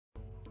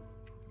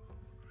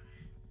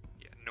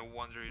no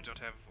wonder you don't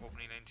have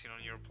opening 19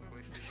 on your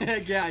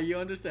PlayStation. Yeah, you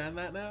understand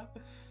that now?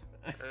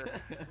 It's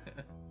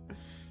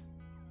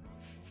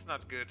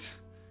not good.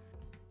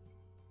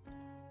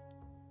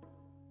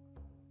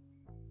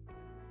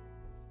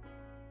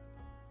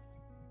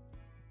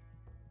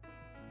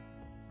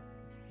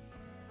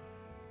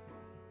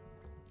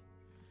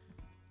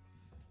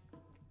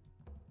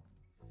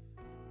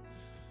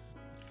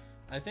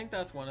 I think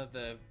that's one of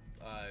the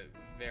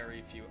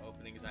very few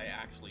openings I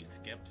actually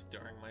skipped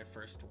during my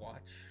first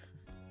watch.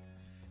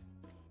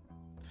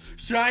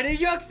 Shiny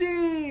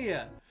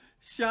Uxie!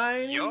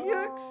 Shiny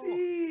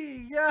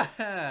Uxie! Yes!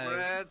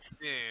 Red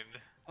skin.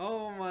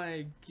 Oh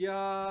my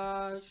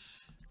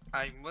gosh.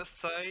 I must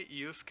say,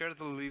 you scared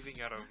the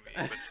living out of me,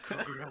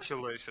 but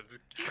congratulations.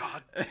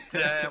 God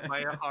damn,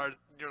 my heart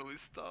nearly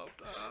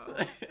stopped.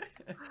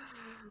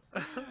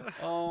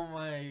 Oh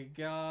my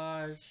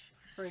gosh.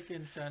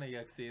 Freaking Shiny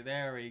Uxie.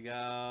 There we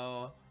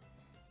go.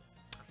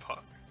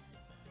 Pog.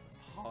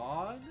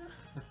 Pog?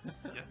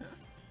 Yes.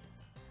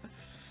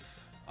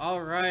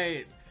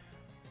 Alright.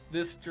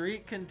 The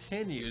streak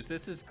continues.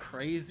 This is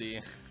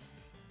crazy.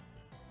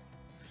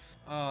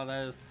 Oh,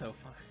 that is so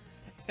fun.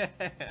 Oh,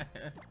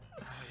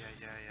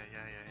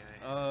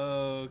 yeah.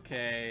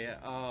 Okay.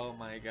 Oh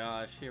my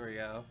gosh. Here we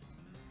go.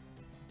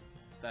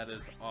 That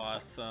is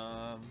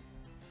awesome.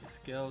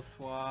 Skill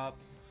swap.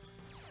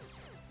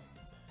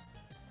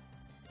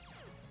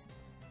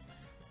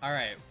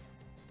 Alright.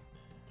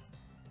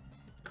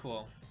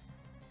 Cool.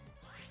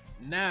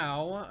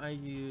 Now I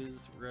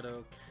use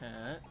Riddle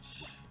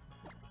Catch.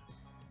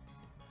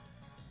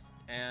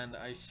 And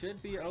I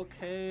should be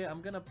okay.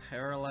 I'm gonna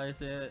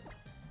paralyze it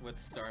with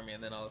Starmie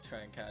and then I'll try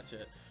and catch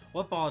it.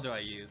 What ball do I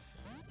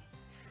use?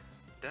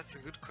 That's a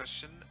good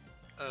question.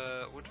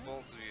 What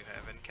balls do you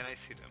have, and can I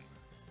see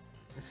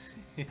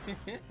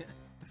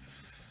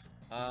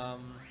them?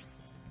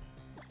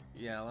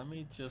 Yeah, let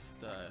me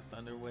just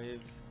Thunder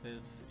Wave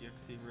this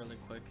Uxie really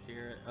quick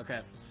here.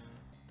 Okay.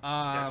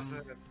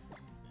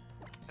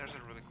 There's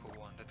a really cool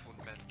one that would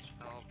match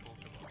all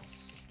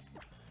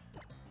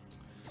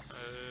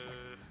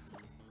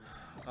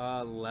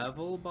Pokeballs.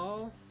 Level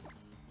ball?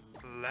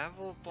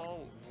 Level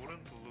ball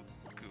wouldn't look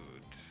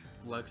good.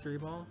 Luxury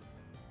ball?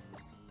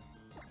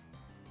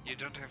 You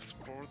don't have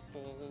sport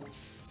balls.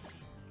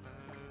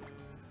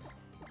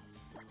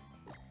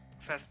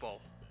 Fastball.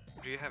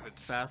 Do you have it?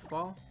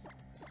 Fastball?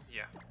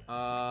 Yeah.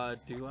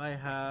 Do I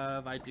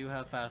have... I do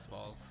have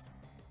fastballs.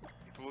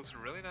 It looks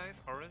really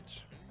nice,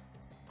 orange.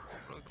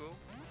 Really cool.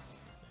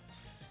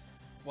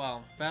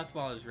 Well,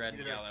 fastball is red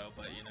and yellow,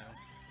 but you know.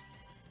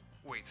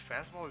 Wait,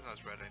 fastball is not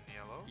red and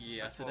yellow?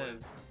 Yes, fastball it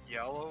is.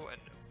 Yellow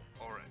and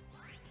orange.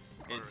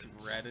 It's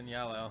red and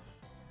yellow.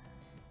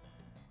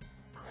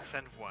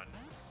 Send one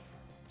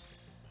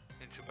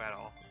into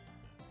battle.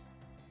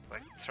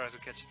 Like, try to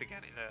catch it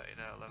again in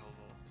a level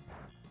ball.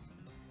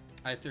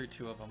 I threw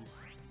 2 of them.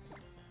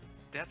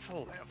 That's a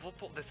level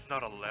ball? That's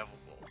not a level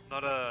ball.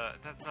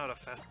 That's not a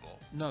fastball.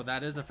 No,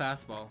 that is a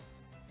fastball.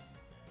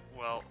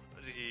 Well,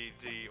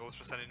 the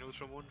Ultra Sun and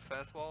Ultra Moon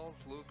fastballs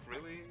look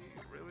really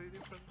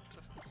different.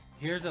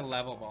 Here's a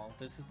level ball.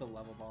 This is the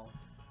level ball.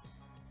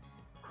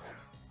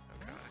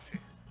 Okay, I see.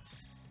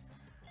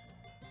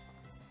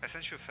 I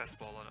sent you a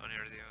fastball on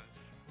your DMs.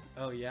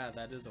 Oh yeah,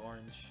 that is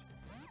orange.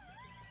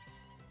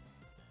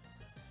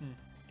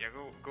 Yeah,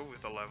 go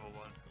with the level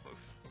one.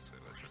 Looks way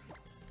better.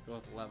 Go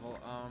with level.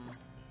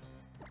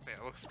 Yeah,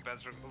 it looks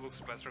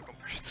better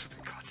compared to the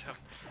goddamn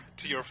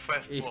to your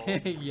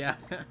fastball. Yeah.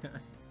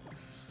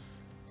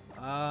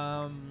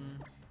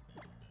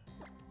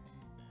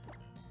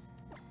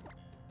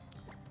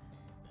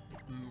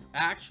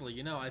 Actually,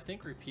 you know, I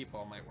think repeat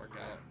ball might work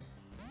out.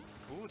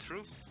 Ooh,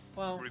 true.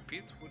 Well,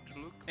 Repeat would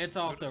look. it's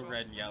also beautiful.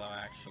 red and yellow,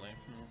 actually.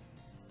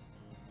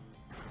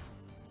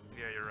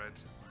 Yeah, you're right.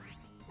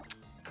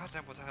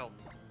 Goddamn, what the hell?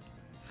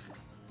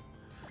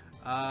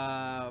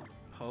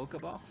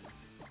 Pokeball?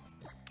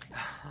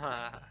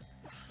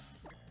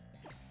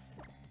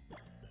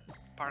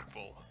 Park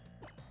ball.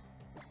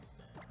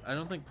 I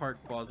don't think park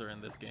balls are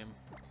in this game.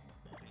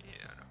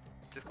 Yeah, no.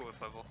 Just go with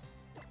level.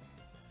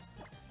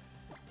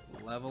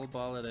 Level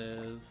ball it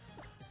is.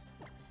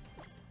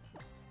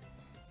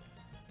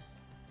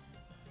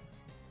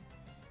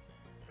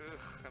 Ugh,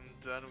 I'm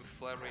done with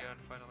Flareon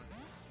finally.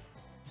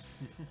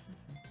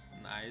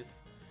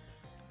 Nice.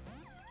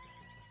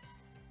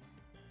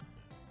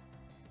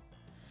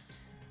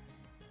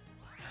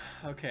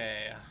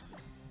 Okay.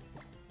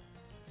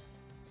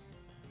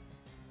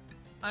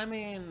 I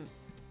mean,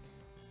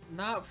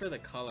 not for the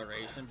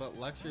coloration, but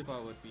Luxury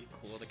Ball would be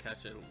cool to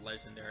catch a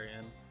legendary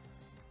in.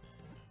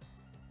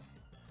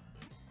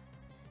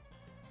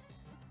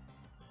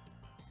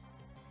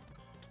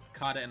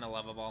 Caught it in a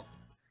level ball.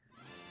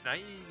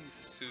 Nice.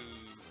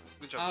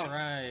 Good job.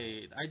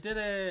 Alright, I did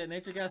it!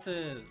 Nature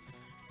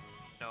guesses!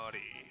 Naughty.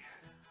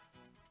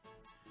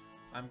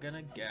 I'm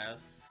gonna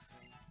guess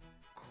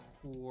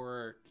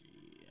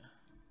quirky.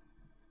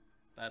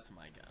 That's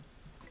my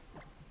guess.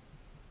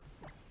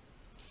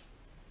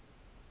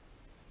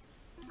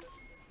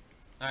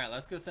 Alright,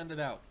 let's go send it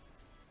out.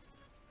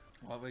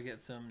 While we get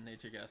some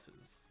nature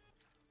guesses.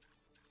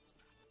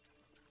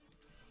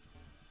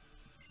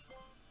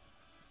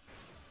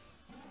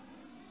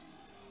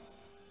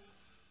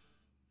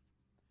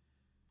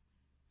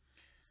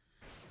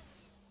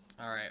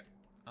 Alright.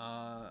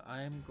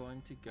 I'm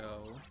going to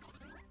go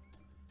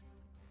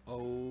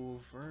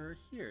over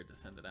here to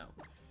send it out.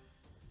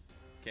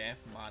 Okay,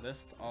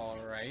 modest.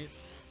 Alright.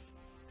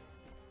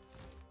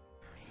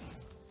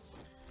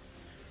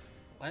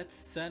 Let's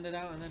send it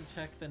out and then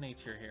check the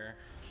nature here.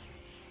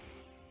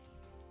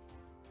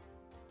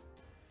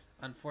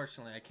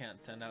 Unfortunately, I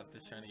can't send out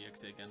this shiny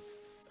Uxie against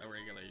a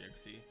regular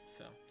Uxie,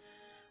 so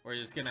we're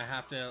just gonna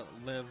have to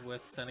live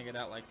with sending it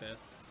out like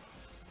this.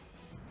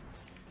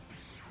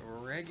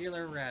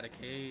 Regular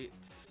Eradicate,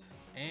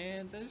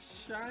 and the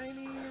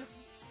shiny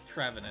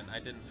Trevenant. I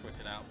didn't switch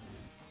it out.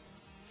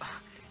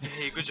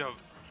 Hey, good job.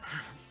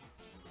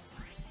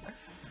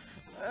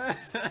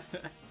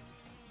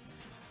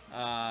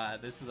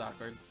 This is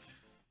awkward.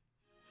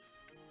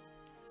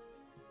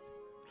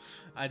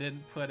 I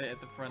didn't put it at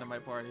the front of my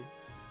party.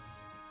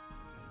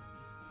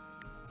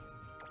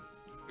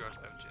 Gosh,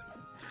 that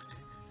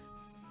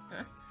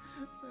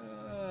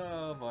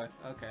Oh boy,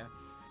 okay.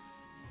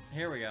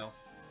 Here we go.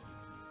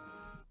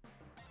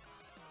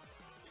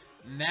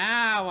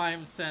 Now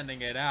I'm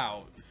sending it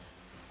out.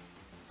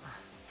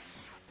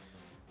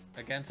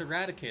 Against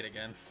Eradicate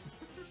again.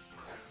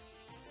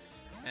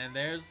 And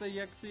there's the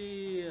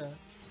Uxie.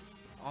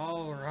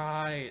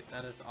 Alright,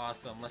 that is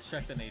awesome. Let's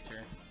check the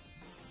nature.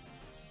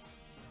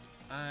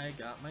 I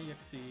got my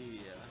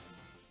Uxie.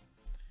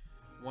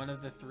 One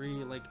of the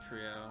 3 Lake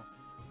Trio.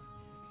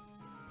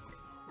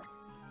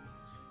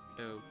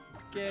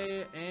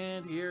 Okay,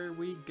 and here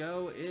we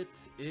go. It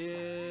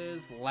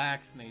is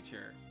Lax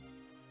Nature.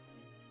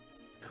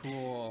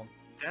 Cool.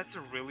 That's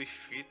a really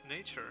fit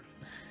nature.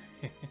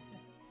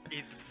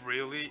 it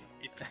really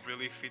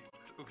fits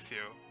Uxie.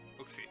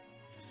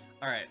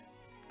 Alright.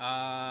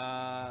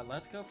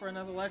 Let's go for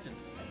another legend.